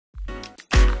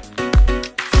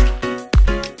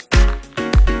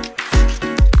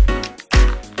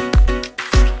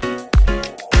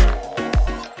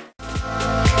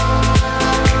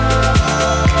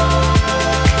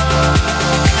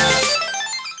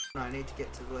need to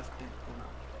get to the left hand corner.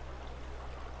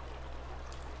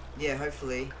 Yeah,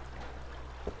 hopefully.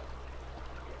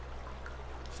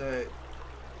 So,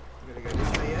 I'm gonna go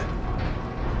this way, yeah?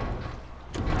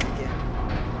 Again.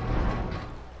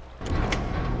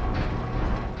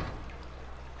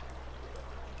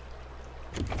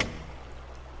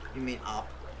 You mean up?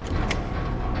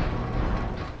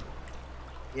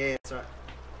 Yeah, that's right.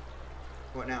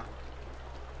 What now?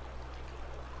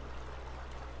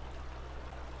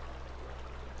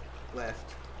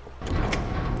 Left.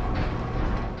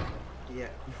 Yeah.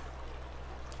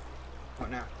 What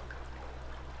now?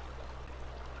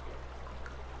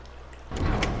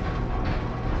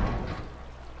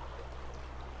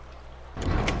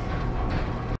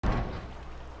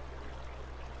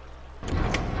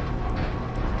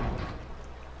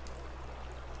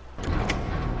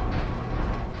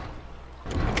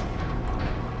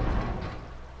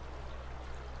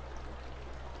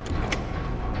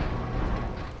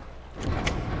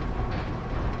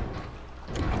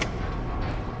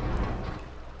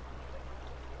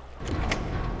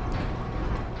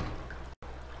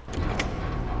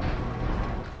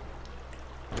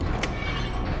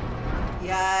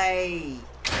 Yay!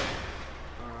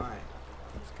 Alright,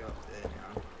 let's go up there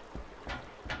now.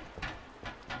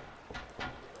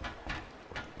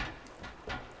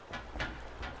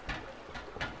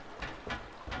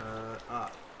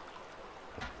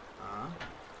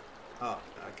 Oh,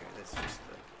 okay, that's just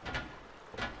the...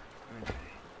 Okay,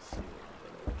 let's see what we've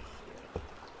got over here.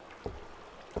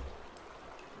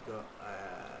 We've got a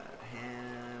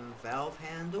valve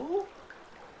handle.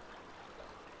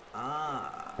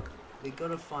 We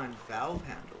gotta find valve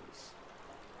handles.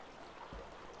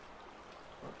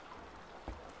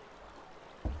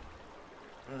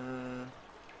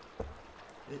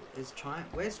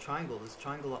 Where's triangle? Is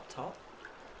triangle up top?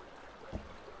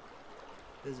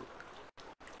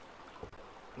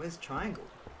 Where's triangle?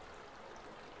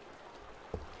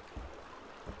 It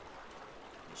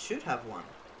should have one.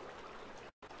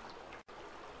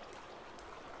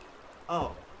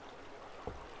 Oh.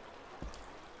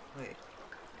 Wait.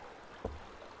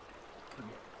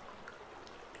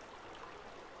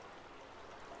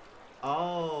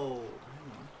 Oh, hang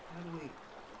on. How do we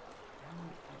add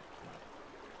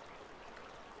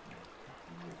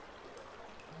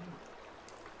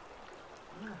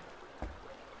that?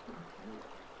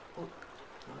 Oh,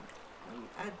 how do you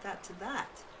add that to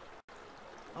that?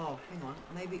 Oh, hang on.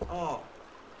 Maybe. Oh,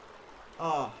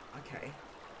 okay.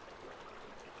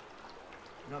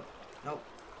 Nope. Nope.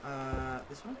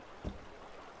 This one?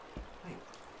 Wait.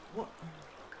 What?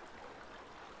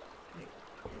 Wait.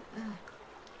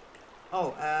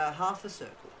 Oh, half a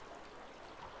circle.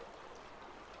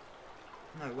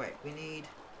 No, wait, we need...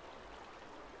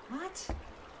 What?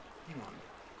 Hang on.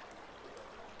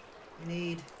 We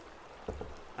need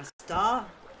a star,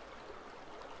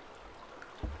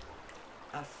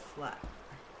 a flat.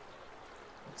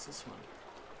 What's this one?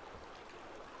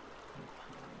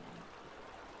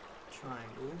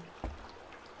 Triangle.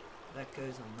 That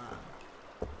goes on that.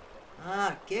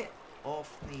 Ah, get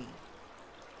off me.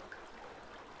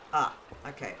 Ah,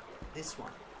 okay. This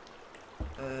one.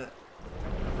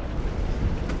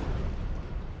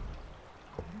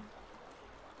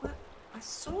 What? I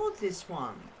saw this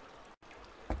one.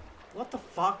 What the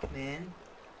fuck, man?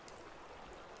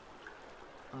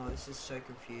 Oh, this is so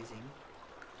confusing.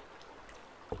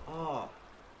 Oh,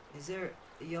 is there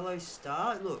a yellow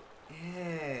star? Look,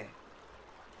 yeah.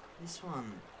 This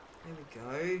one. There we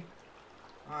go.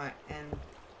 Alright, and...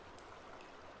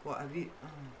 What, have you...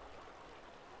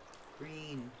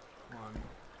 green one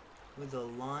with a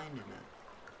line in it.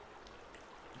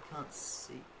 I can't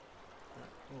see that.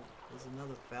 Oh, there's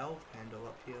another valve handle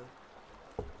up here.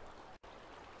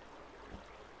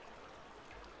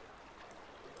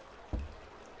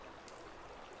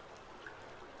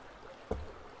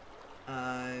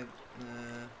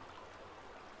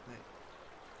 Wait.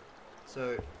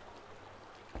 So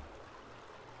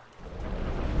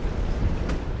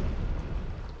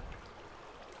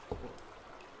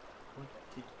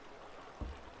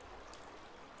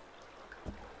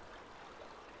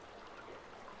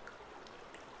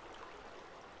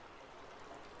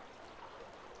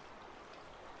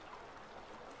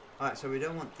alright, so we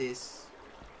don't want this.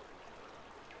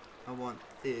 I want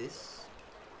this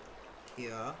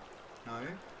here. No.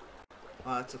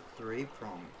 Oh, that's a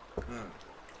 3-prong. No.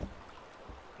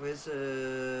 Where's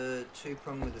a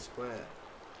 2-prong with a square?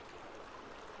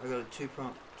 I got a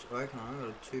 2-prong. Okay, I got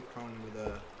a 2-prong with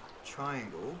a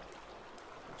triangle,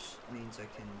 which means I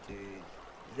can do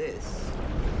this.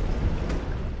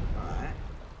 Alright.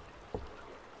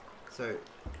 So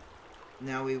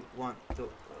now we want the.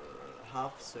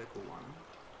 half circle one.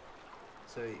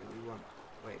 So we want,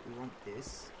 wait, we want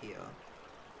this here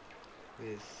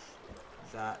with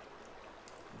that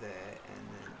there and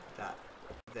then that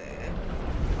there.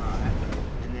 Alright,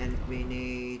 and then we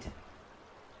need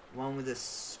one with a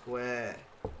square.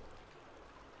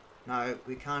 No,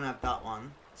 we can't have that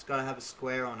one. It's got to have a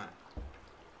square on it.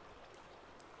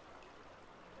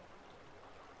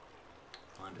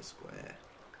 Find a square.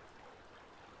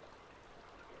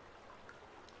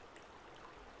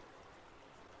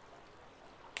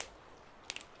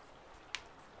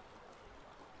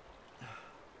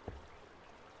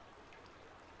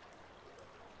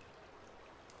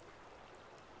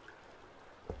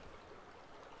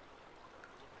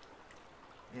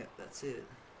 Yep, that's it.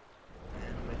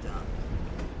 And we're done.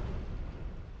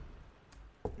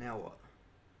 Now what?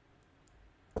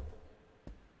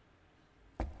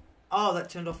 Oh, that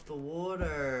turned off the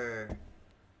water.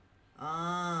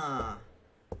 Ah.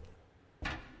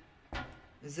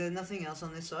 Is there nothing else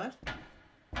on this side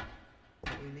that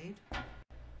we need?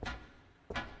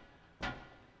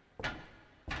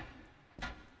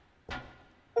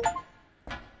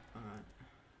 Alright.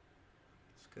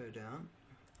 Let's go down.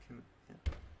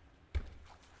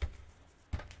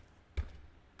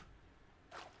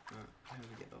 How do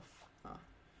we get off? Ah.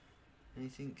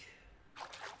 Anything?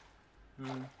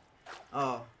 No.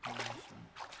 Oh.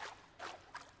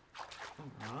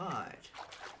 Alright.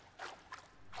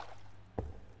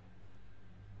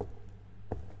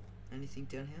 Anything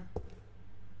down here?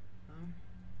 No.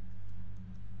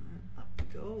 Up we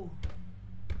go.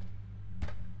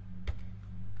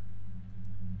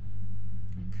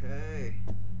 Okay.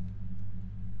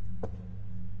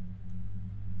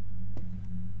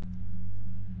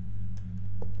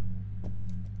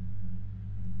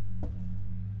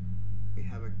 We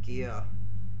have a gear.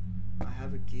 I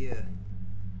have a gear.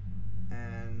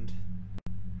 And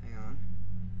hang on.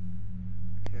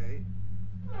 Okay.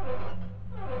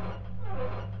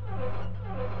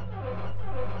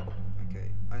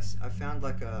 Okay. I found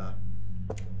like a.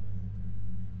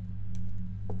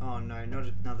 Oh no, not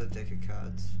another deck of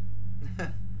cards.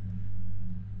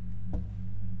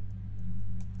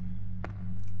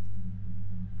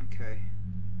 Okay.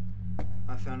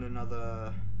 I found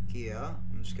another gear.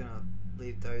 I'm just gonna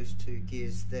leave those two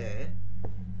gears there,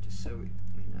 just so we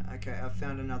know. Okay, I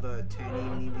found another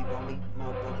turny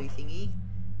bobby thingy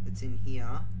that's in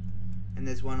here, and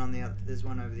there's one on the other. There's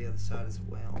one over the other side as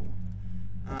well.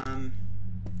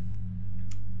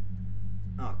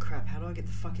 Oh crap! How do I get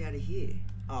the fuck out of here?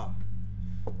 Oh,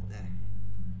 there.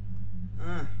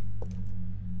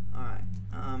 All right.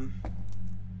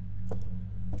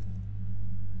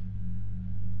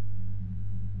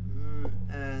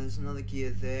 There's another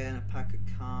gear there and a pack of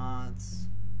cards.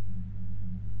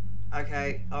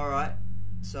 Okay, alright.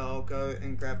 So I'll go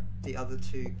and grab the other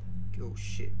two. Oh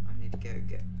shit, I need to go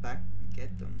get back and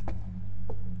get them.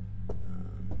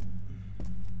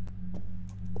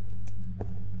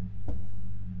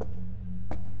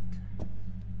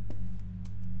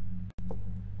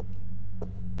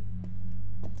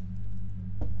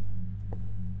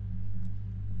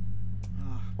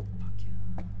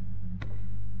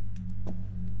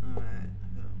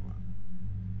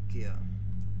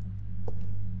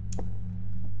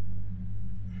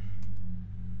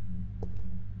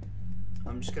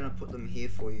 I'm just gonna put them here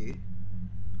for you,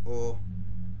 or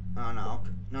oh no,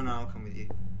 I'll come with you.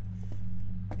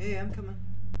 Yeah, I'm coming.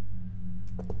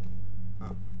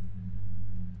 Oh.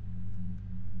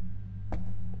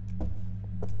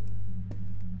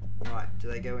 Right, do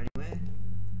they go anywhere?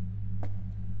 Oh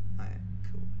yeah,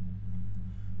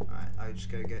 cool. Alright, I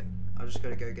just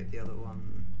gotta go get the other one.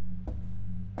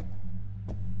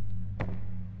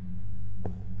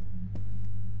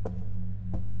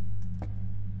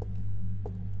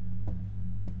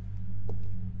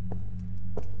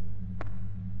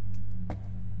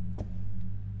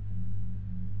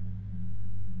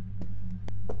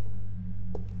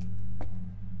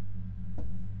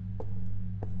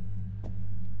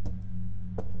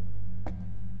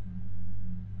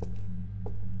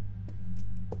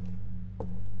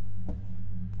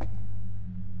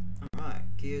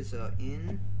 Gears are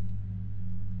in.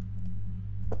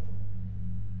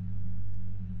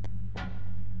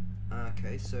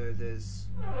 Okay, so there's.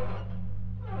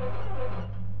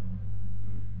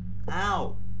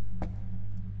 Ow!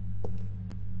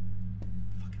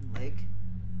 Fucking leg.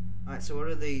 Alright, so what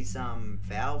are these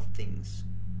valve things?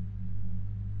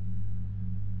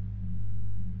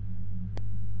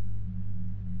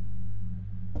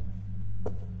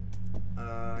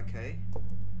 Okay.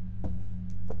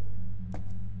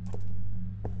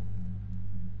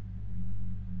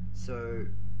 So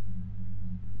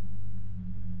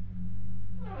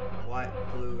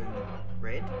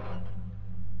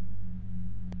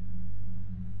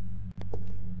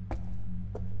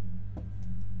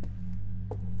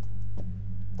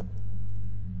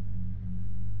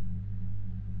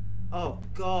Oh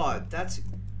God, that's...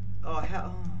 Oh,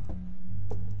 how...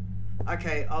 Oh.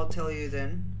 Okay, I'll tell you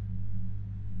then.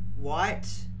 White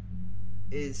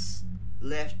is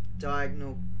left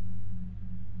diagonal...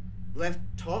 Left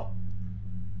top.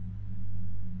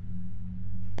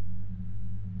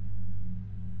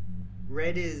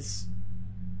 Red is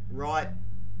right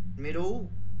middle.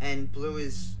 And blue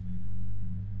is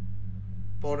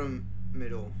bottom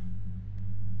middle.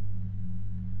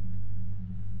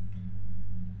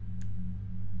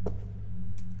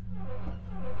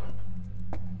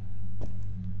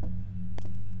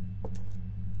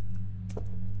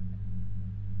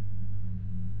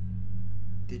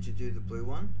 Did you do the blue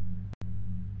one?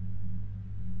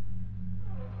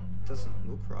 Doesn't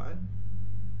look right.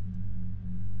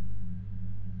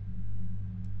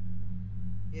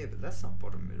 Yeah, but that's not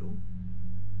bottom middle.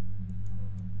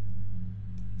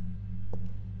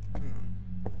 Hang on.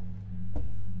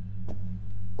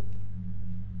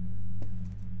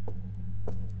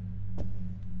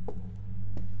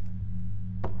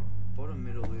 Bottom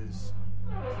middle is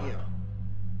here.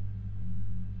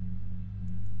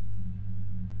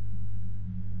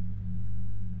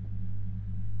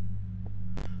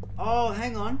 Oh,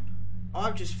 hang on.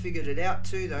 I've just figured it out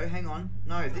too, though. Hang on.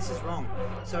 No, this is wrong.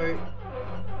 So,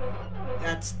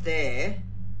 that's there.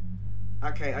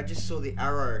 Okay, I just saw the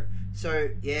arrow. So,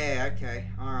 yeah, okay.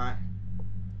 Alright.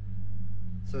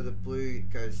 So the blue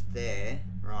goes there.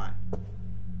 Right.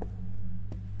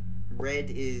 Red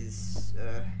is,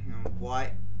 hang on,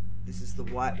 white. This is the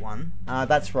white one.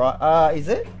 That's right. Is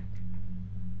it?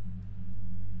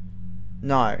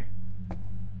 No.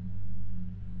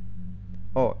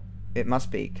 Oh, it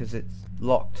must be, because it's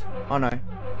locked. Oh, no.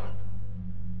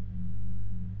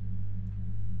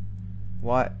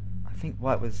 White. I think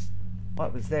white was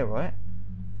there, right?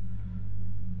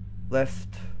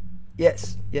 Left.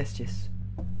 Yes. Yes, yes.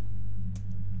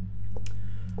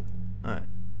 Alright.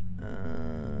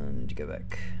 Need to go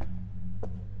back.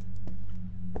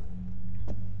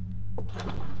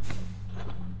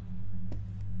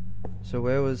 So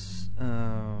where was...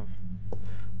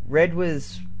 red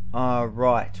was...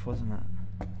 right, wasn't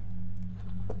it?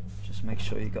 Just make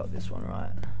sure you got this one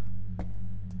right.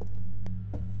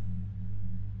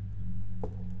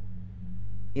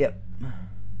 Yep.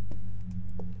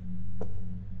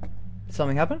 Did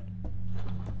something happen?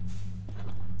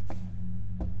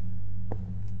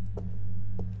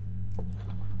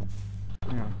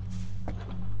 Yeah.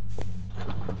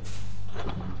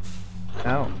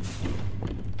 Oh.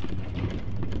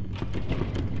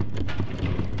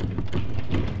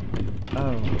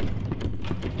 Oh.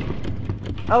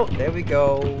 Oh, there we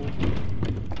go.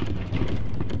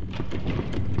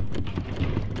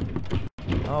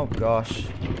 Oh gosh.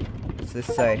 What's this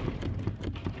say?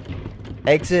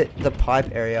 Exit the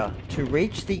pipe area. To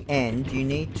reach the end, you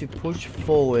need to push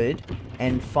forward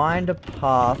and find a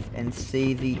path and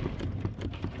see the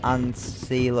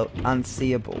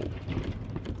unseeable.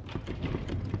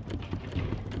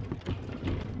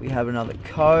 We have another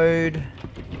code.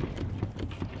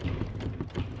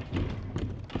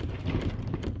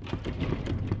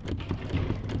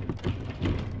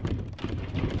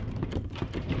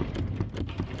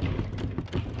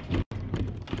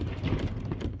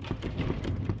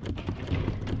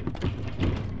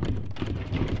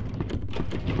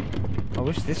 I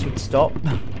wish this would stop.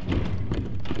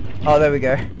 Oh, there we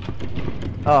go.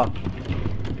 Oh.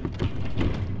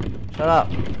 Shut up.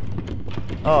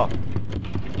 Oh.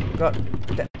 God.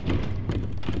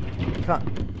 Can't.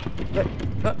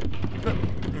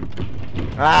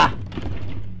 Ah!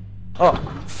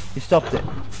 Oh. You stopped it.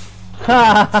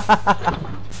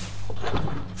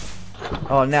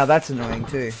 Oh, now that's annoying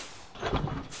too.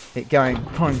 It going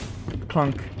clunk,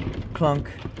 clunk, clunk.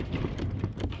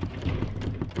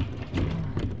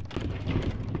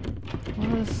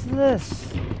 What is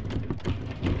this?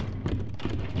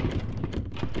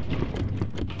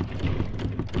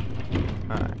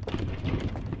 Alright.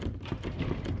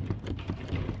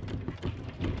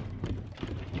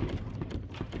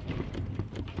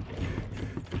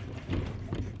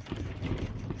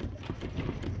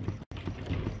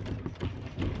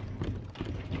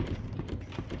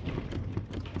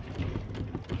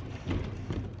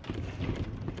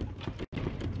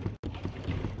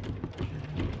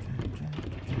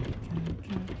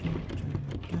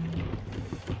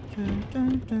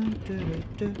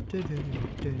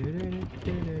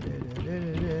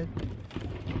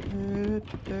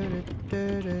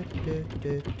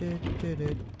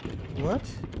 What?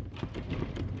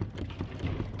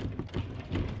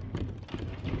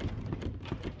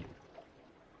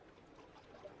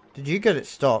 Did you get it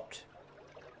stopped?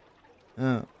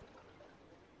 Oh.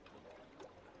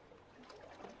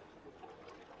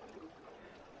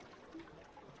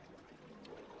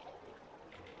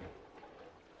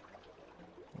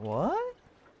 What?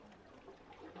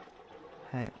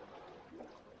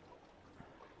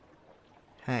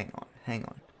 Hang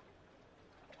on.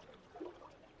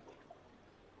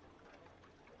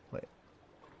 Wait.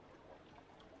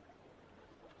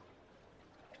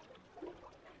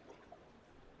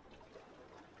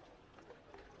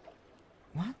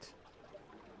 What?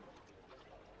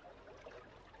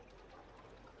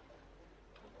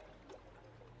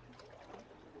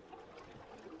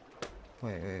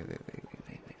 Wait.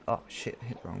 Oh shit, I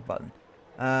hit the wrong button.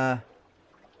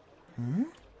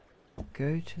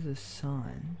 Go to the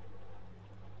sign.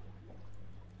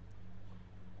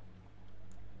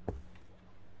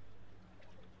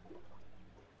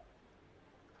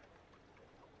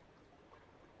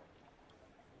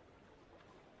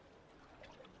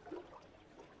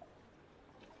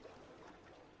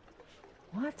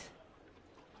 What?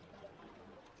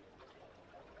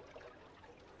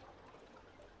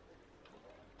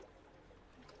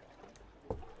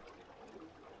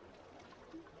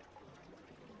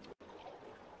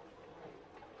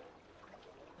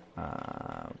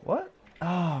 What?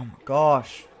 Oh my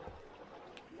gosh.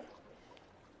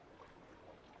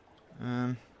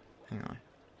 Hang on.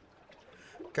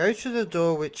 Go to the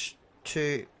door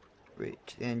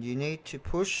and you need to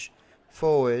push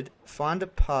forward, find a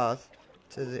path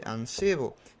to the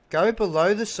unseeable. Go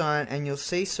below the sign and you'll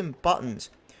see some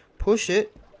buttons. Push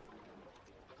it.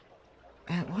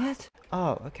 And what?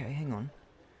 Oh, okay, hang on.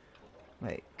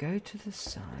 Wait, go to the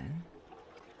sign.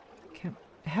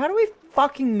 How do we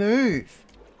fucking move?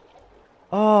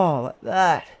 Oh, like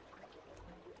that.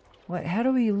 Wait, how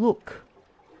do we look?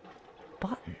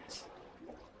 Buttons.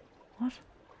 What?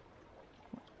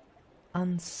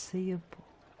 Unseeable.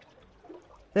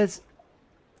 There's...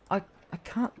 I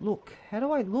can't look. How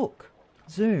do I look?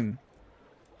 Zoom.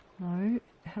 No.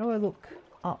 How do I look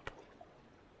up?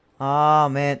 Ah,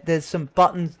 man. There's some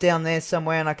buttons down there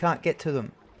somewhere and I can't get to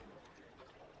them.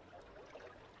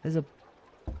 There's a...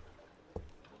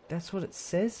 That's what it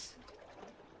says?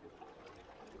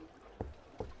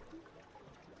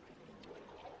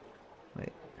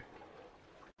 Wait.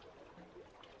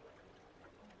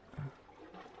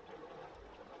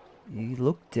 You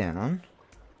look down.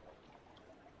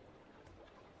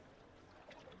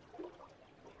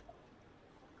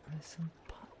 There's some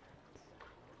buttons.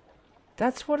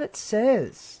 That's what it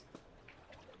says.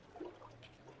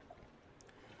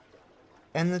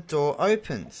 And the door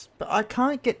opens. But I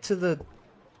can't get to the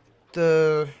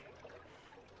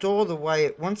door the way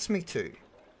it wants me to.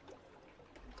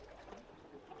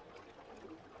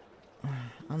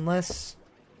 Unless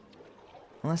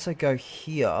I go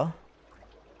here.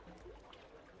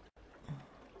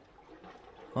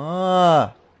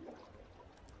 Ah.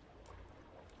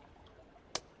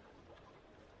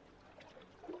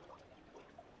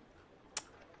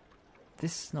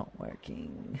 This is not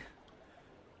working.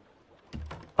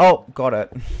 Oh, got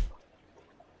it.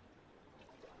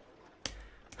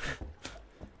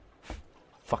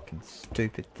 Fucking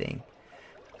stupid thing.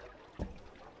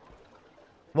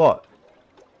 What?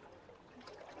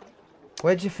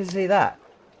 Where'd you see that?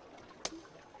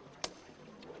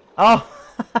 Oh!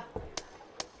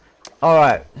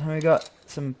 Alright, so we got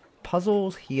some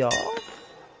puzzles here.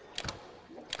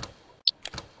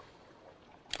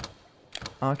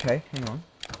 Okay, hang on.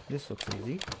 This looks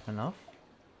easy enough.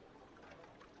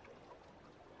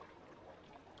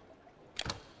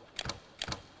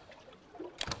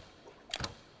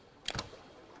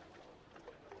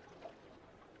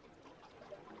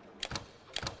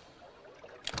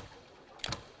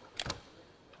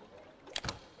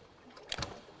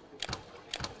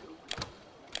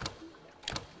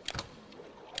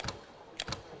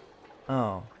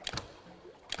 Oh.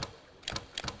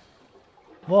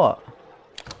 What?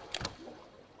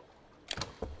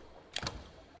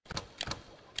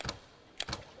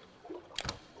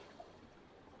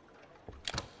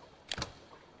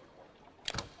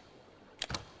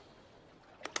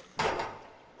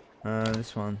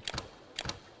 This one.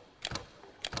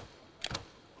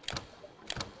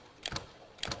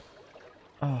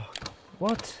 Oh,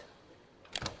 what?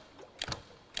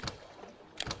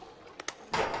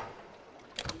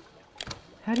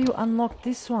 How do you unlock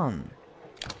this one?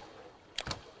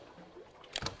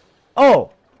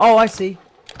 Oh! Oh, I see.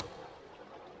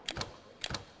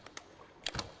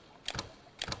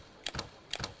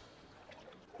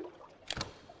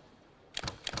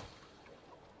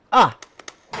 Ah!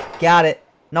 Got it.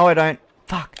 No, I don't.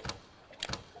 Fuck.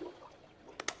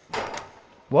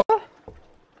 What?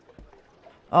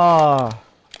 Ah. Oh.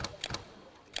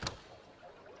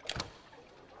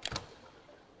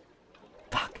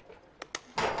 Fuck.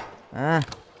 Ah.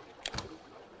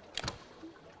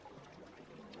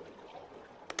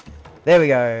 There we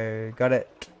go. Got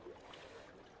it.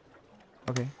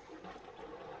 Okay.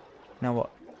 Now what?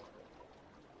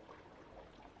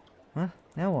 Huh?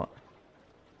 Now what?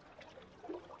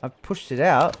 I pushed it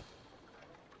out.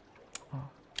 Oh.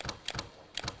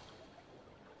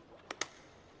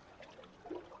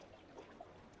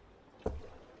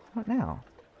 What now?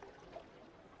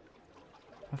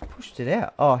 I've pushed it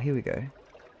out. Oh, here we go.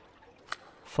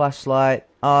 Flashlight.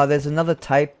 Oh, there's another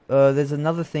tape. There's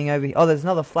another thing over here. Oh, there's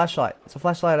another flashlight. It's a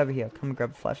flashlight over here. Come and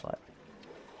grab a flashlight.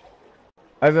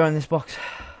 Over on this box.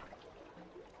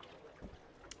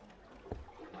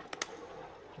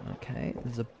 Okay,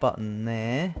 there's a button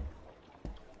there.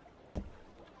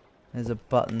 There's a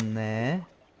button there.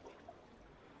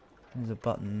 There's a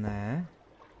button there.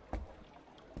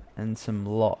 And some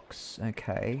locks.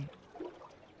 Okay.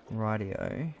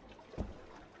 Radio.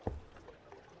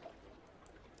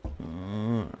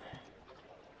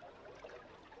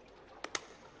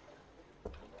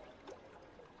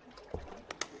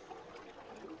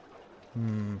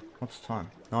 What's the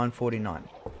time? 9:49.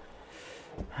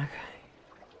 Okay.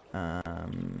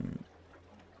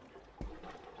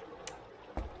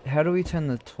 How do we turn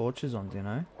the torches on, do you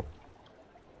know?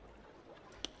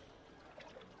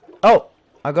 Oh!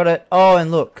 I got it. Oh,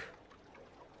 and look.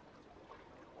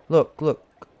 Look, look.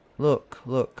 Look,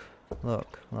 look.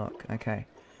 Look, look. Okay.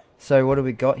 So what do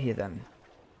we got here then?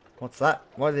 What's that?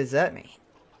 What does that mean?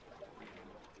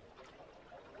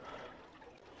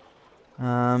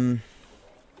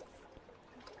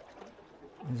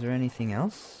 Is there anything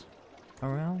else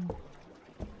around?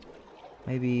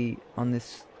 Maybe on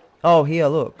this... Oh, here,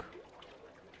 look.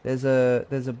 There's a...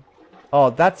 Oh,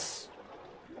 that's...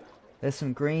 There's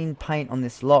some green paint on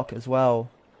this lock as well.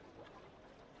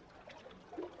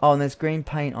 Oh, and there's green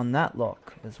paint on that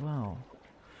lock as well.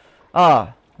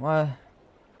 Ah, why...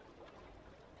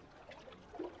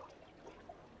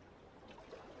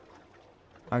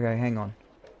 Okay, hang on.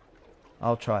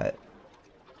 I'll try it.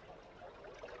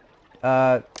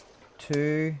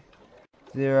 2,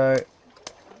 0,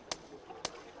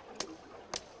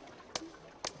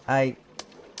 8,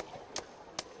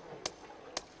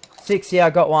 6. Yeah, I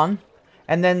got one.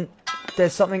 And then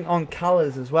there's something on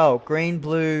colours as well. Green,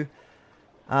 blue,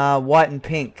 white and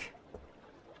pink.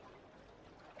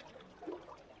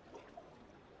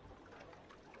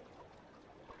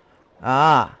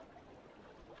 Ah.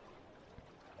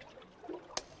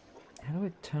 How do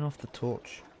I turn off the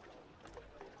torch?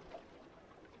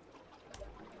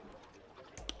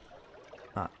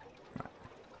 Ah, right.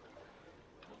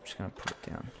 I'm just going to put it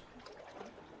down.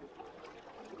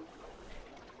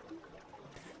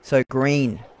 So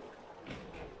green.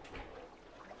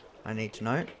 I need to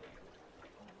know.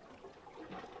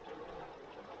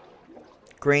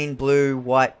 Green, blue,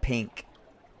 white, pink.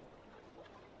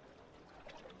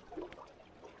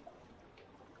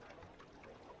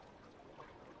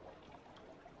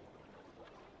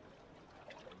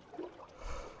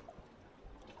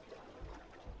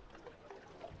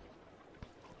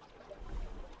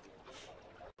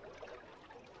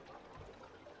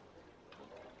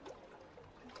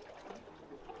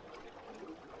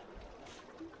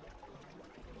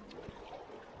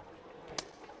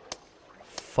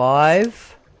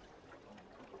 Five.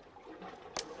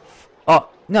 Oh,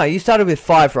 no, you started with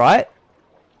 5, right?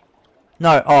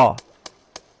 No, oh.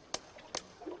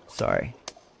 Sorry.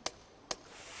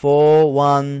 4,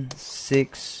 1,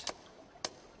 6.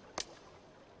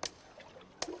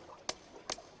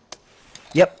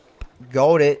 Yep,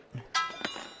 got it.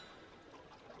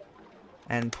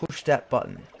 And push that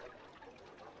button.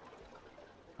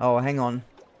 Oh, hang on.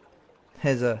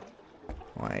 There's a...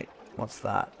 Wait, what's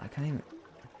that? I can't even...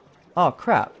 Oh,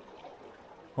 crap.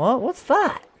 What? What's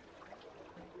that?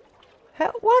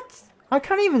 How? What? I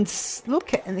can't even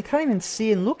look at... And I can't even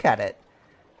see and look at it.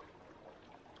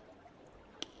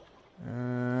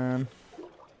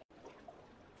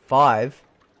 5.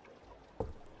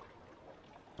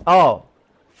 Oh,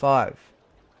 5.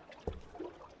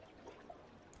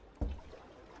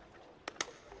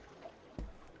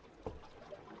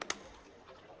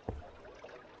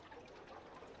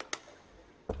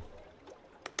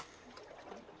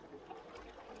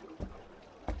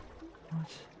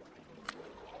 What?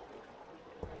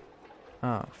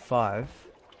 Oh, 5.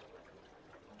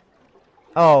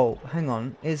 Oh, hang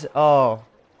on. Is it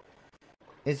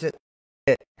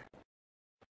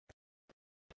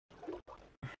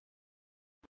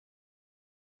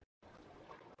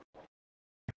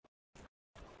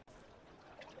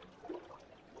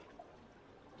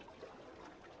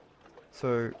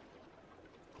so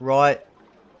right,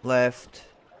 left.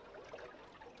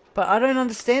 But I don't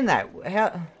understand that.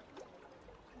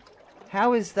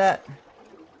 How is that?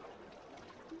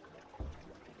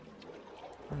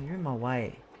 in my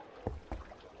way.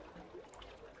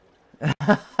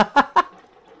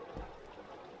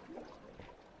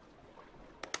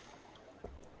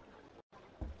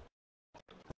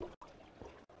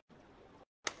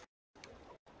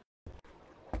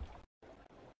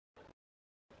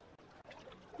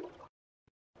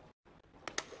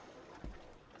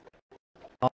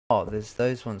 Oh, there's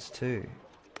those ones too.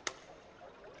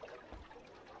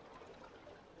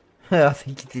 I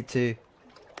think you did too.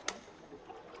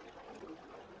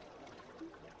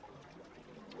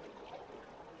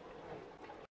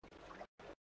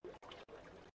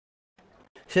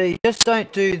 So you just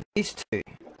don't do these two.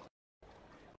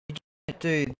 You just don't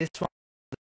do this one.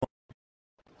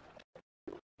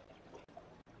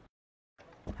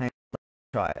 Hang on, let's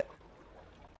try it.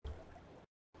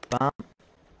 Bump.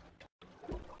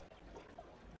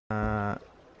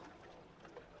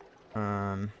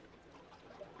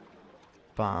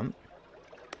 Bump.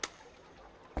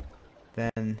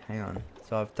 Then, hang on.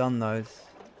 So I've done those.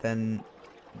 Then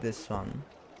this one.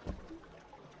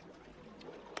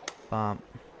 Bump.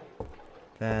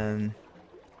 Then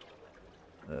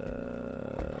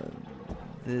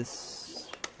this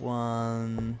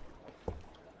one,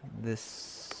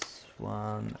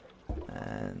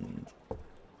 and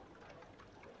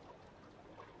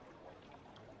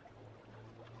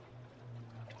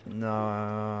no,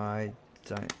 I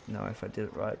don't know if I did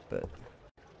it right, but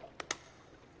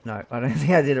no, I don't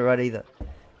think I did it right either.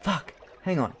 Fuck,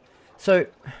 hang on. So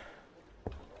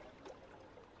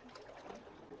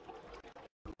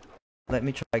let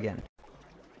me try again.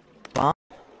 Bum.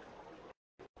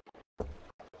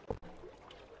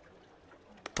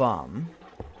 Bum.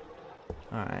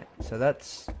 Alright, so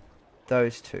that's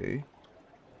those two.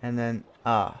 And then,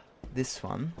 this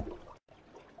one.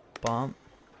 Bump.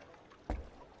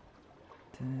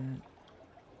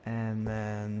 And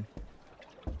then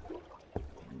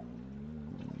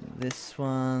this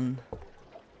one.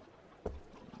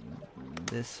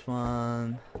 This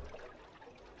one.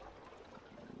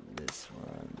 This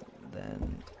one.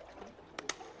 Then.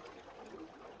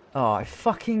 Oh, are you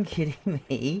fucking kidding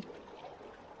me?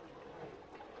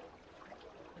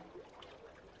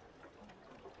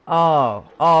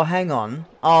 Oh, hang on.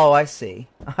 Oh, I see.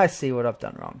 I see what I've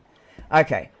done wrong.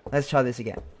 Okay, let's try this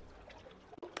again.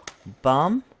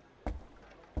 Bum.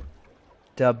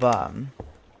 Da bum.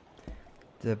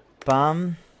 The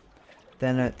bum.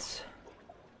 Then it's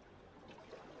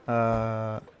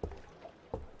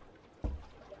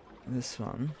this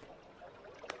one.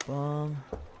 Bum.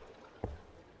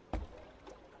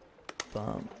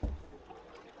 Bum.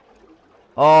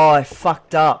 Oh, I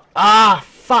fucked up. Ah,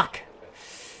 fuck.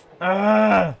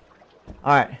 Alright.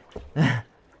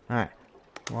 Alright.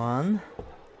 1,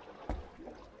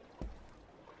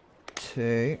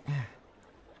 2,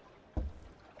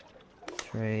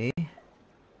 3,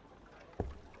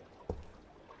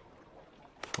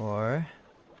 4,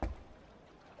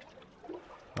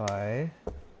 5,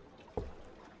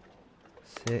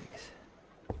 6.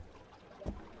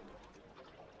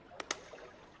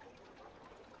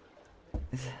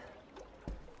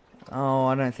 Oh,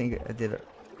 I don't think I did it.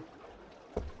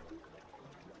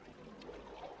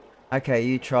 Okay,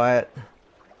 you try it.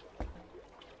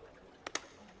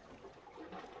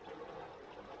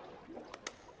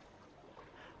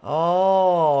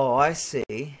 Oh, I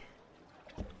see.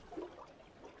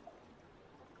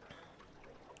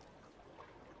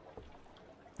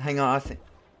 Hang on,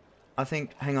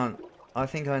 hang on. I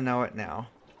think I know it now.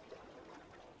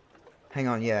 Hang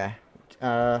on, yeah.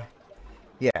 Yeah,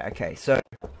 okay, so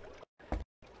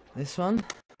this one.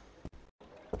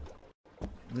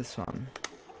 This one.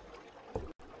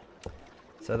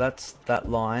 So that's that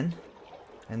line,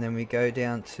 and then we go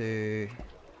down to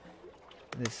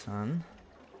this one,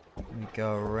 we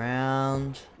go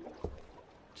around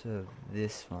to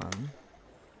this one,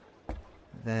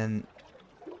 then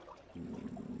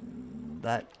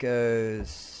that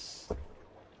goes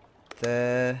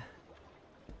there.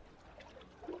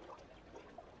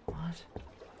 What?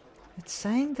 It's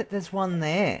saying that there's one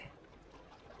there.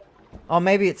 Oh,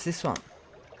 maybe it's this one.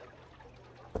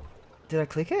 Did I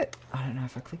click it? I don't know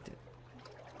if I clicked it.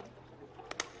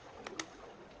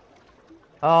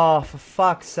 Oh, for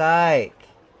fuck's sake.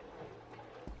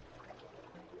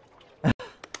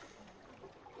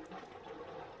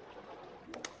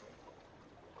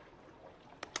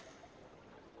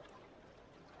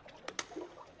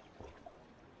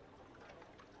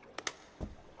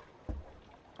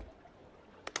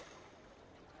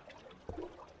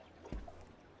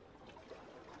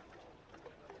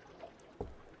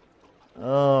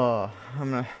 Oh,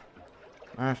 I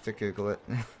have to Google it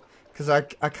because I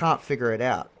can't figure it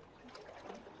out.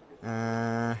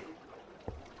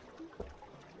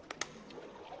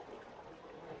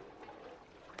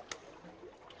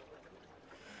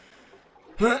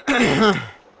 Oh,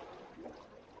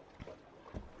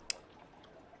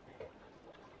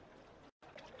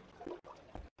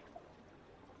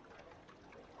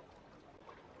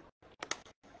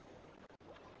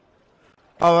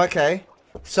 okay.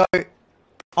 So,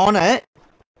 on it,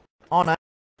 we're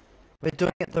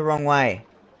doing it the wrong way.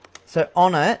 So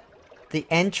on it, the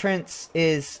entrance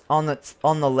is on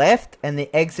the left and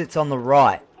the exit's on the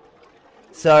right.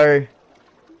 So,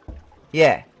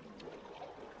 yeah.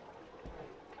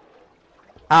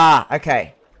 Ah,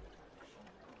 okay.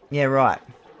 Yeah, right.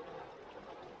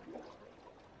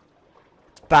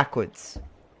 It's backwards.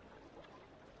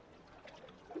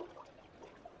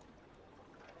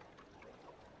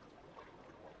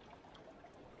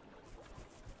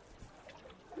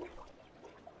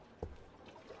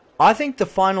 I think the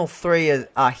final three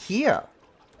are here.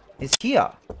 Is here.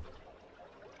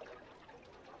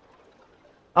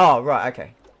 Oh, right,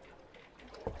 okay.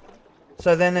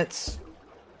 So then it's...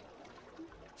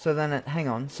 hang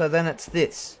on. So then it's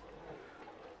this.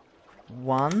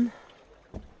 1,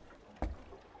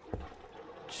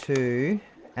 2,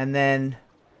 and then...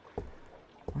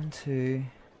 1, 2...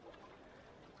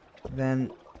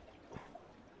 Then...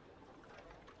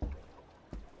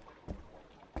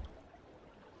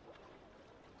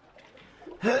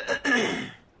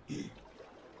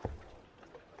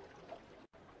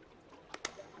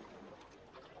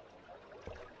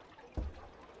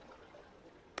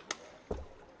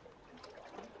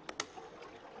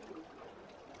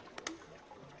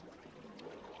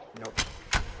 Nope.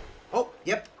 Oh,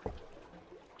 yep.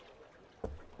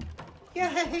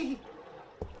 Yay!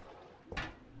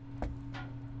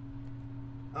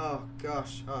 Oh,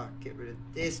 gosh. Oh, get rid of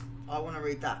this. I want to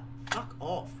read that. Fuck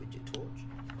off with your torch.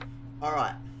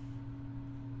 Alright.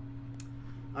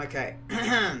 Okay.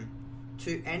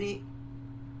 To anyone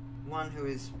who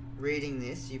is reading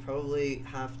this, you probably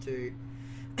have to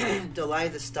delay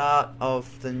the start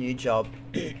of the new job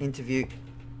interview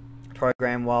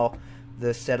program while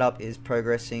the setup is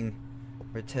progressing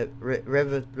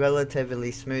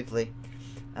relatively smoothly.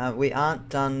 We aren't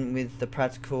done with the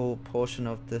practical portion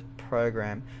of the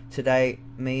program. Today,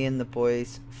 me and the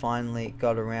boys finally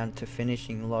got around to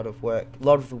finishing a lot of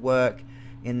the work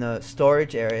in the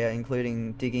storage area,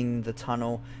 including digging the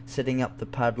tunnel, setting up the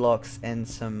padlocks, and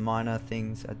some minor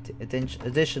things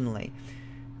additionally.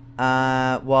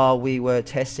 While we were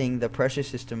testing the pressure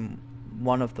system,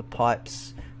 one of the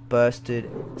pipes bursted,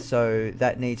 so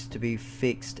that needs to be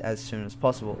fixed as soon as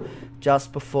possible.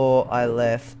 Just before I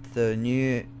left, the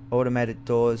new automated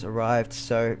doors arrived,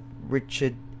 so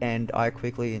Richard and I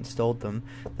quickly installed them.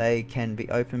 They can be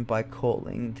opened by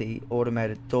calling the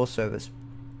automated door service.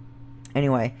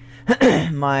 Anyway,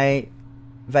 my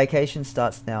vacation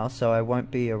starts now, so I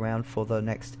won't be around for the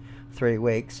next 3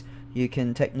 weeks. You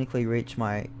can technically reach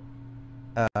my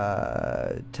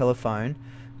telephone,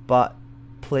 but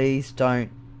please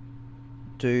don't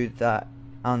do that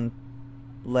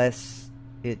unless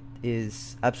it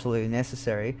is absolutely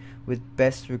necessary. With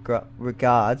best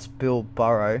regards, Bill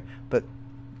Burrow. But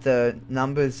the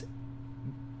number's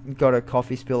got a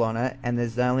coffee spill on it, and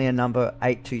there's only a number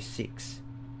 826.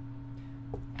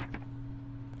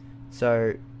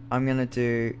 So I'm gonna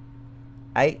do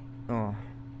 8. Oh,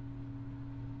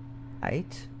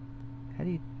 8. How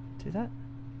do you do that?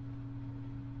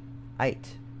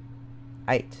 8.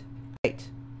 8. 8.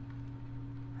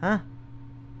 Huh?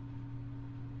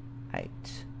 8.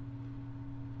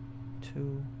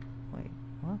 2. Wait,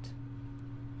 what?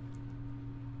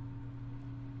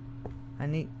 I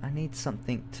need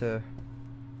something to...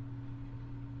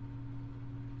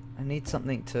 I need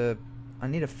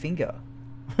a finger.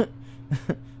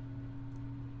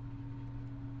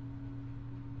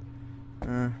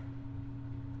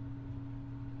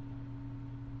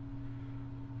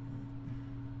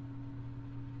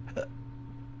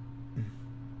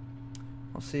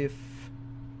 I'll see if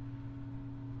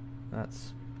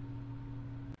that's...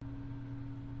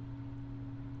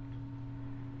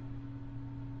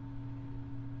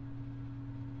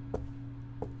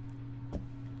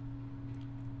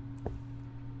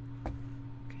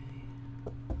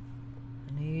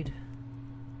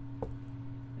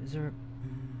 Is there...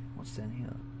 what's down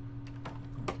here?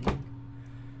 Nothing.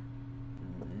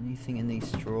 Anything in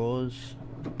these drawers?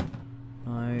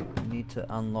 No, I need to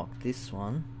unlock this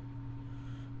one.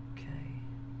 Okay.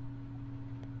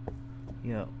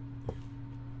 Yep.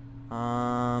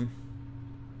 Oh,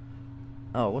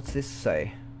 what's this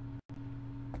say?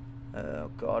 Oh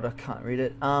god, I can't read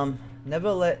it.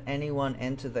 Never let anyone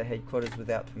enter the headquarters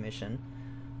without permission.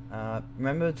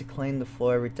 Remember to clean the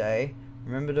floor every day.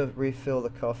 Remember to refill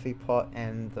the coffee pot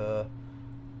and the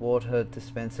water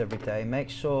dispenser every day. Make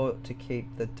sure to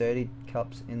keep the dirty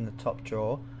cups in the top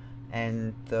drawer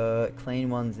and the clean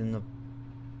ones in the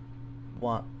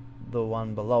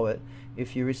one below it.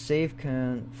 If you receive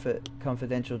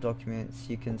confidential documents,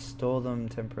 you can store them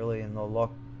temporarily in the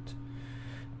locked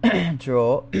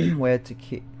drawer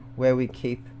where we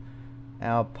keep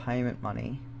our payment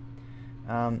money.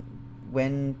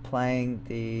 When paying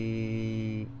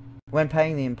the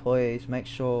employees, make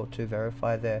sure to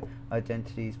verify their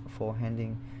identities before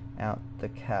handing out the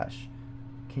cash.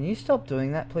 Can you stop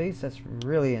doing that, please? That's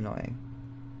really annoying.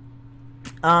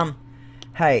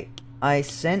 Hey,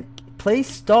 please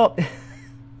stop.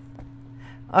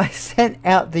 I sent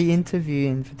out the interview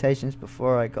invitations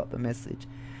before I got the message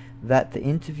that the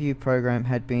interview program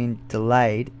had been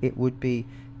delayed. It would be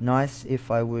nice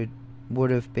if I would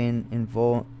have been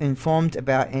informed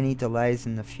about any delays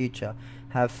in the future.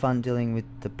 Have fun dealing with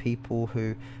the people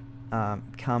who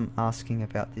come asking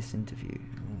about this interview.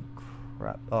 Oh,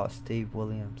 crap. Oh, Steve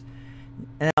Williams.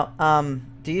 Now,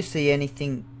 do you see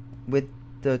anything with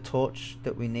the torch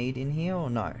that we need in here or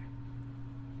no?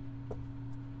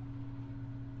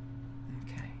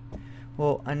 Okay.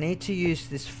 Well, I need to use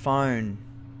this phone.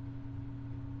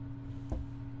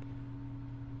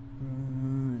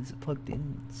 Is it plugged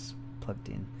in? It's plugged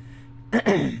in.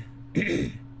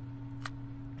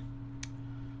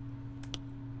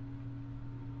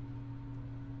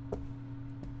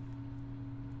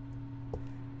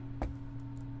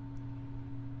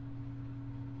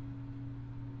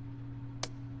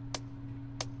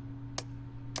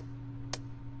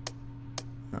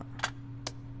 No.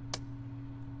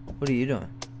 What are you doing?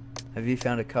 Have you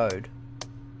found a code?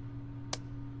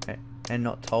 And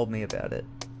not told me about it?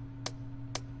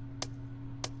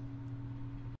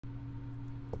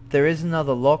 There is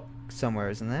another lock somewhere,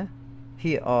 isn't there?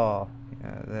 Here. Oh,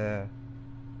 yeah, there.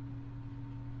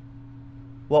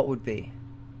 What would be?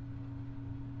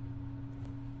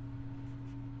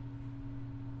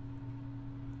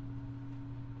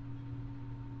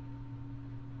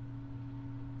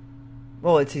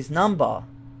 Well, it's his number.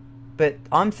 But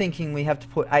I'm thinking we have to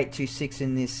put 826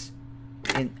 in this.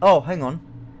 Oh, hang on.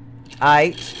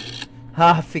 8.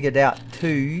 I figured out.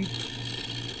 2.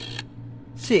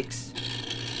 6.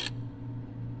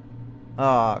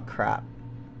 Oh, crap.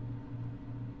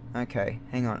 Okay,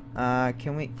 hang on.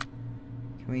 Can we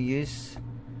use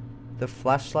the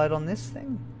flashlight on this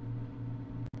thing?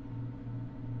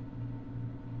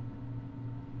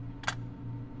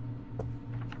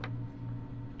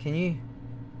 Can you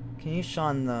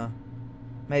shine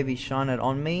maybe shine it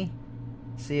on me?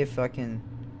 See if I can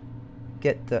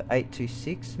get the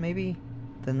 826 maybe?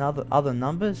 The other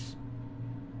numbers?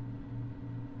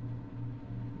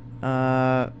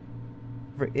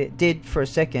 It did for a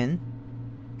second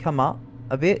come up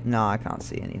a bit. No, I can't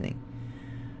see anything.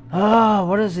 Ah,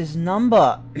 what is this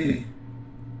number?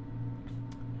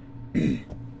 No,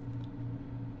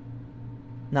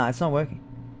 it's not working.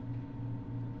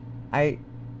 8.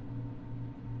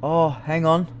 Oh, hang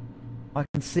on. I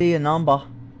can see a number.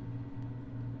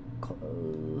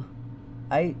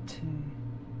 8.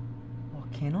 Oh,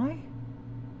 can I?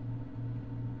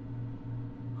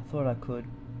 I thought I could.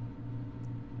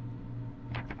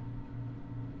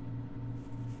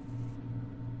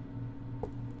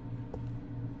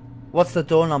 What's the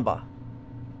door number?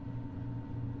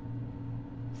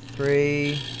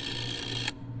 3,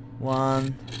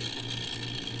 1,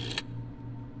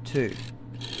 2.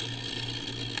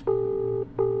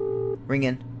 Ring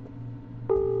in.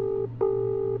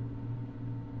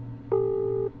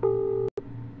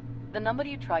 The number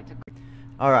you tried to...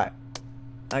 Alright.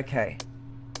 Okay.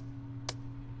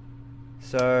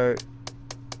 So...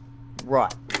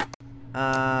 Right.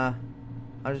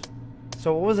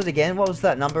 So what was it again? What was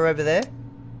that number over there?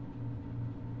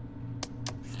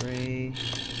 3,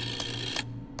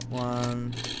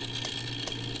 1,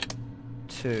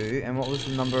 2. And what was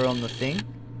the number on the thing?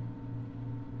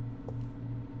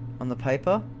 On the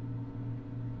paper?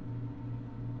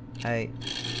 8,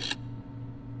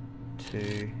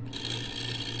 2,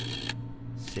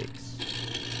 6.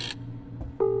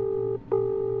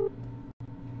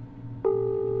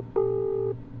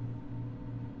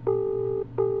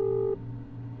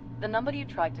 The number you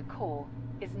tried to call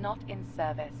is not in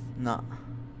service. No.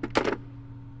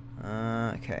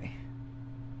 Okay.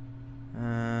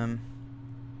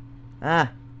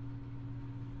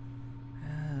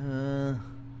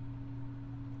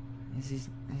 Is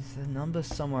the number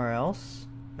somewhere else?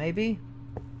 Maybe?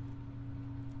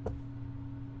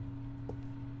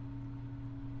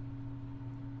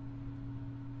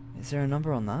 Is there a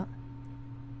number on that?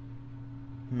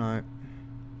 No.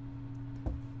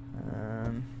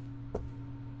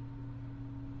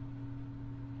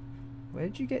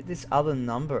 Where'd you get this other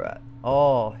number at?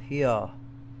 Oh, here.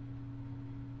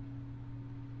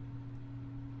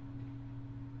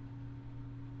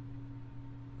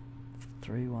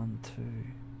 Three, 1, 2.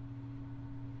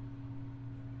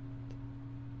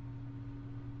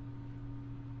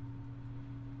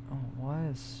 Oh, why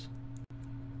is...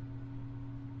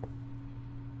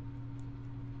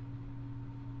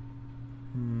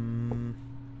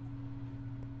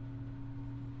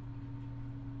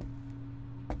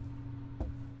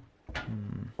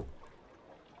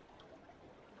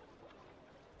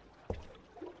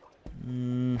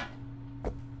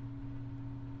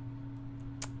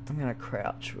 I'm gonna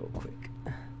crouch real quick.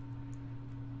 Have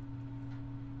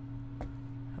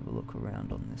a look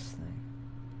around on this thing.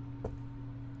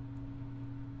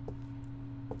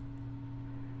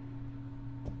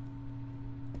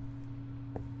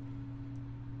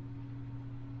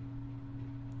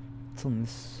 What's on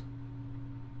this?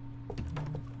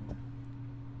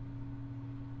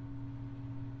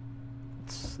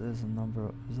 There's a number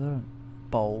of... Is there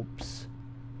bulbs?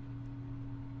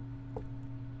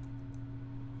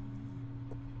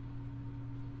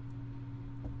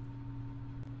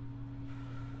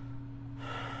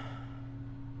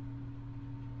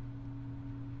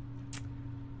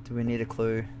 Do we need a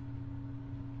clue?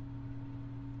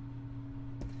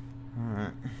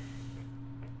 Alright.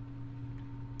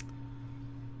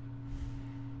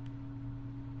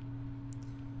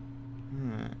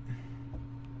 Alright.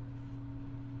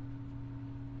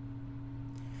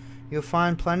 You'll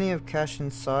find plenty of cash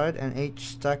inside, and each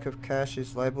stack of cash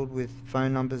is labelled with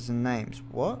phone numbers and names.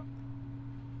 What?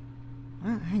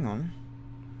 Hang on.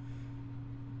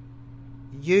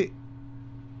 You...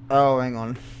 Oh, hang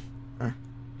on.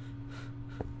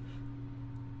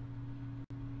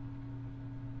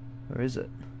 Where is it?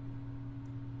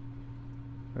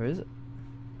 Where is it?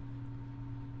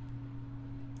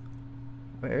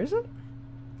 Where is it?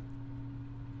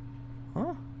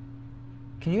 Huh?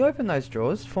 Can you open those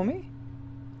drawers for me?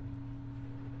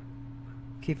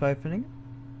 Keep opening.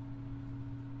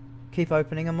 Keep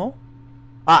opening them all.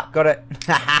 Ah, got it.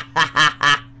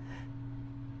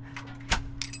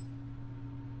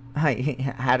 I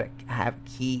had a have a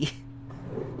key.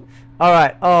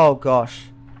 Alright, oh gosh.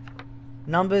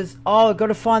 Numbers. Oh, I've got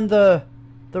to find the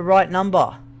right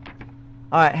number.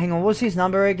 Alright, hang on. What's his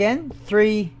number again?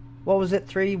 3. What was it?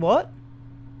 3 what?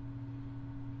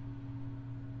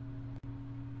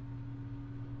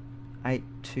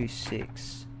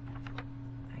 826.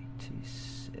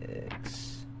 826.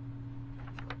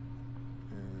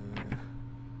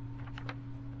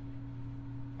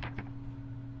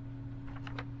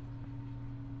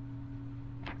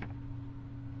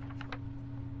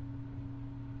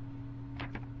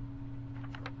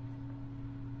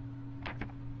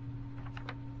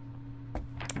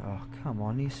 Oh, come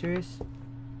on. Are you serious?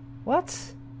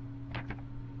 What?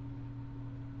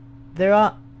 There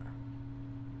are...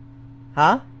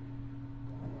 Huh?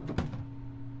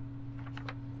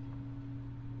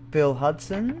 Bill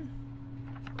Hudson,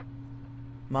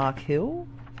 Mark Hill,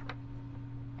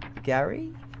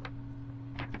 Gary,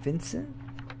 Vincent,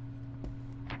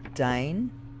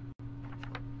 Dane,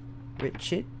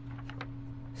 Richard,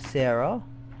 Sarah,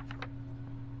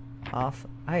 Arthur.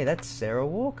 Hey, that's Sarah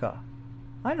Walker.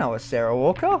 I know a Sarah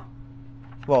Walker.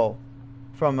 Well,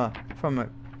 from a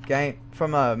game,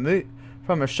 from a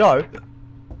show.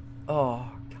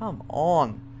 Oh, come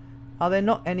on. Are there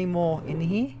not any more in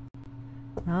here?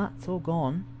 Nah, it's all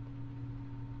gone.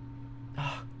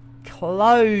 Oh,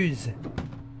 close.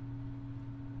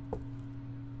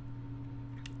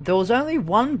 There was only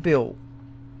one Bill.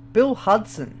 Bill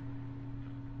Hudson.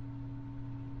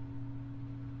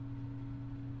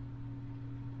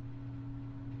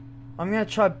 I'm gonna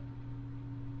try...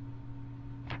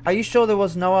 Are you sure there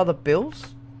was no other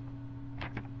Bills?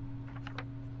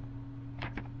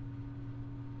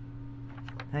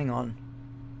 Hang on.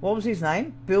 What was his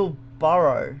name? Bill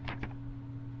Burrow.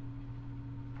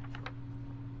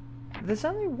 There's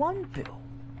only one Bill.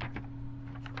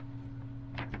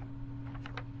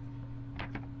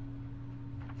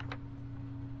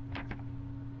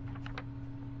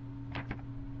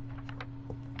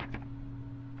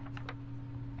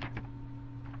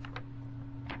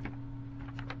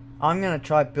 I'm gonna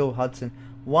try Bill Hudson.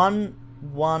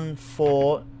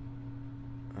 114.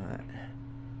 Alright.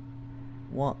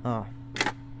 What? Oh.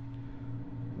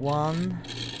 1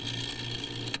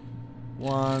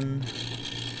 1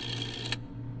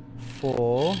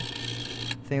 4. I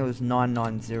think it was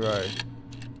 990.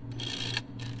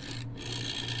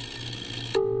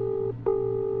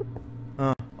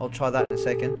 I'll try that in a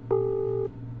second.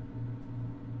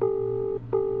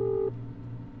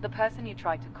 The person you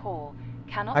tried to call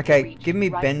cannot be Okay, reached give me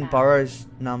right Ben now. Burrows'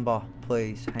 number,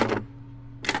 please. Hang on.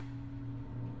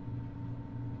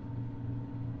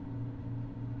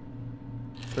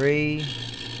 Three,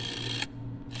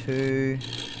 two,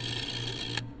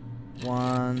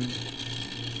 1,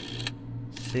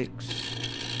 6,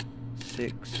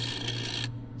 6,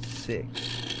 6.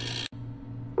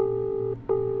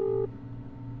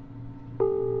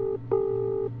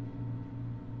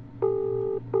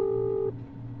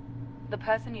 The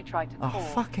person you tried to Oh, call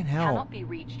fucking hell. cannot be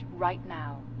reached right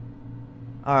now.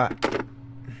 Alright. Hang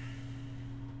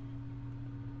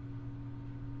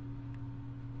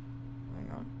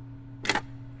on.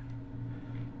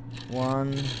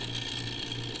 1,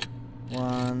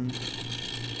 1,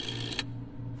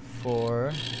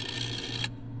 4,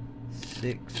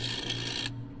 6,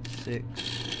 6,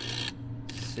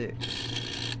 6.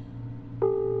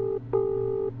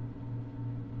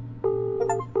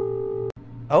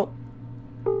 Oh.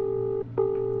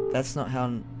 That's not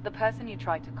how... The person you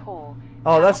tried to call.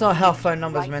 Oh, that's cannot not be how reached phone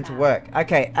numbers right meant to now. work.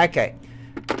 Okay, okay.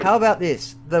 How about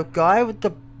this? The guy with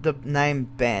the name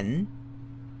Ben,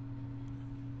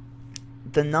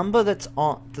 the number that's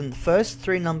on the first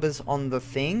 3 numbers on the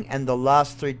thing and the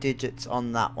last 3 digits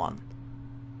on that one.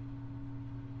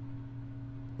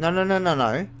 No.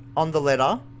 On the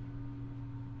letter.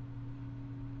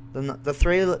 The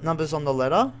 3 numbers on the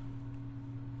letter.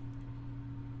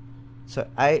 So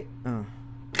 8.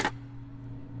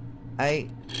 8,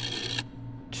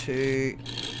 2,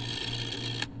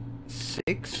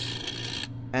 6,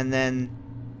 and then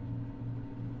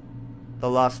the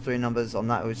last 3 numbers on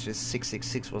that was just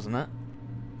 666, wasn't it?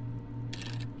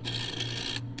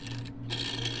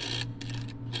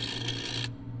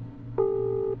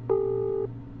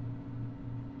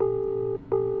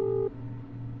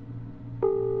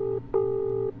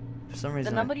 For some The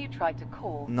reason, number you tried to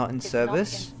call not in is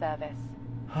service. not in service.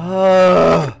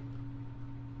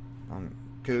 I'm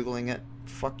googling it.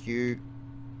 Fuck you,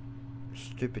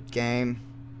 stupid game.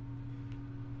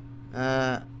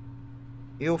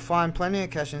 You'll find plenty of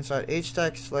cash inside. Each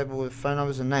stack is labeled with phone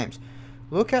numbers and names.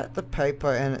 Look at the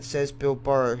paper and it says Bill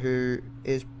Borrow, who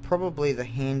is probably the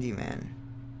handyman.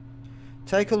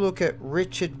 Take a look at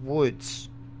Richard Woods'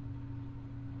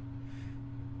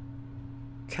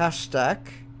 cash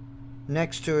stack.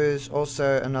 Next to is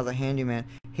also another handyman.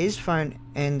 His phone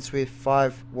ends with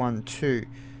 512.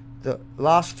 The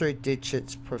last 3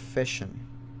 digits profession.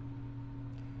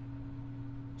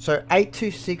 So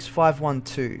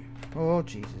 826512. Oh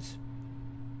Jesus.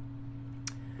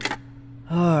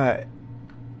 Alright.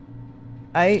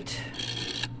 8,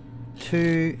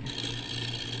 2,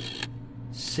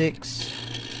 6,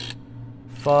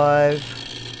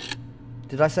 5.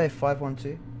 Did I say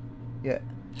 512? Yeah.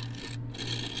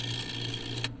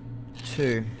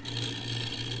 2.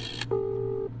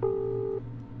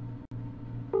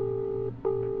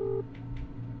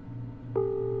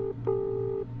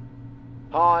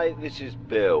 Hi, this is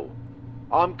Bill.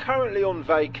 I'm currently on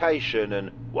vacation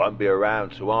and won't be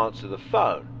around to answer the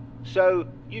phone, so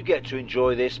you get to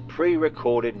enjoy this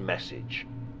pre-recorded message.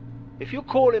 If you're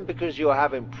calling because you're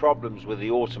having problems with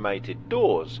the automated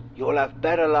doors, you'll have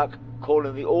better luck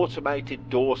calling the automated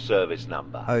door service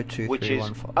number, which is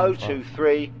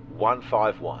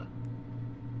 023151.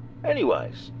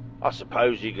 Anyways, I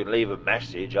suppose you can leave a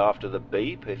message after the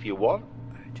beep if you want.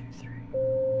 023.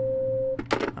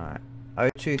 Alright.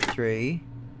 023.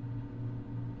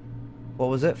 What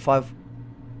was it? 5.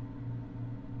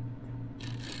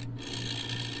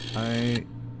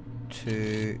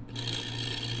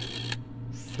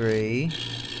 023.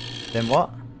 Then what?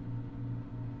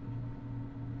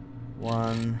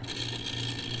 1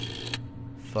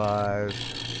 5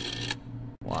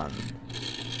 1.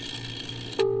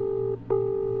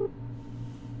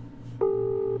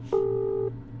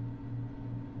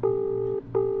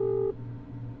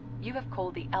 You have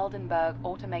called the Eldenburg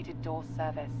Automated Door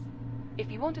Service.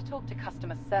 If you want to talk to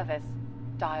customer service,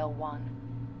 dial 1.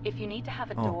 If you need to have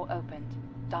a door opened,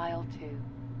 dial 2.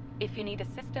 If you need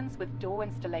assistance with door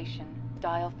installation,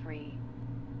 dial 3.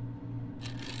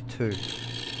 2.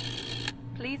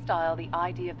 Please dial the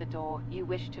ID of the door you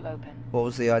wish to open. What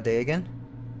was the ID again?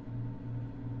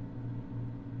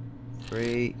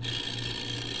 3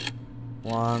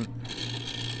 1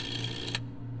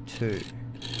 2.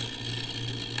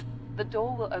 The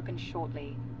door will open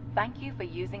shortly. Thank you for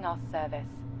using our service.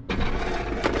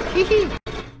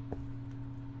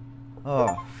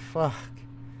 Oh, fuck.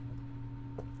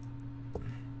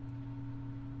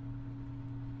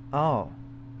 Oh.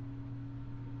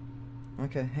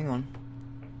 Okay, hang on.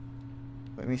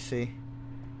 Let me see.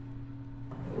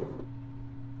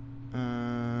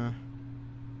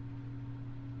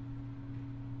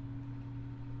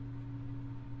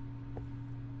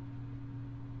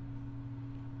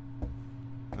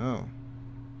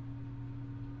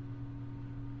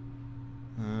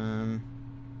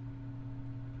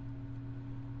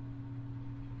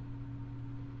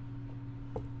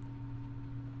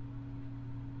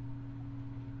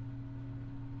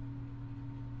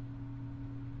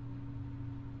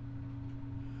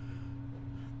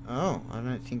 Oh, I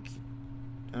don't think...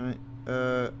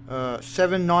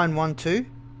 7912?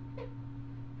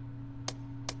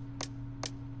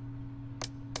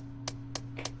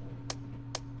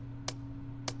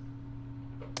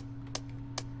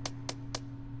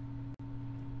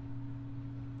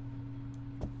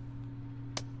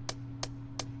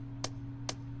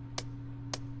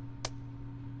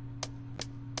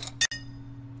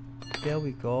 There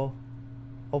we go.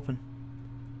 Open.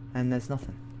 And there's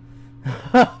nothing.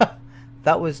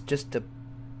 That was just a...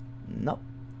 Nope.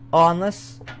 Oh,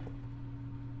 unless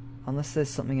there's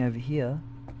something over here.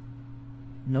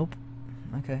 Nope.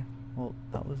 Okay. Well,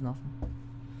 that was nothing.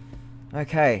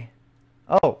 Okay.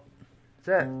 Oh.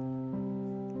 That's it.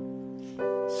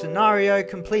 Scenario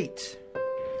complete.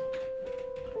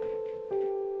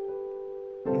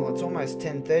 Well, it's almost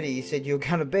 10:30. You said you were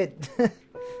going to bed.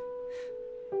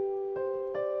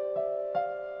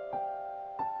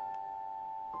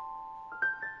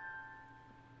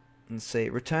 Let's see.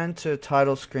 Return to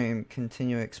title screen.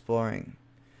 Continue exploring.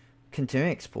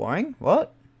 Continue exploring?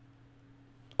 What?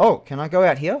 Oh, can I go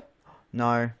out here?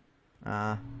 No.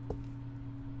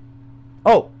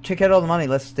 Oh, check out all the money.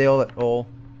 Let's steal it all.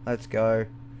 Let's go.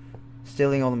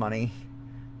 Stealing all the money.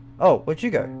 Oh, where'd you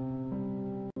go?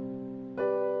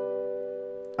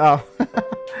 Oh.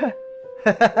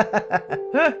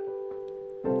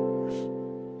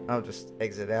 I'll just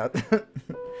exit out.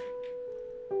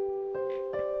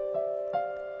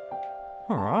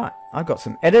 Alright, I've got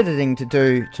some editing to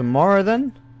do tomorrow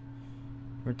then.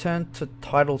 Return to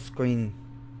title screen.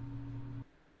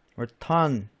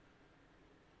 Return.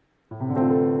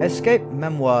 Escape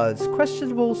Memoirs.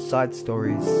 Questionable side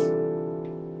stories.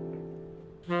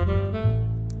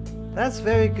 That's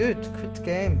very good. Good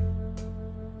game.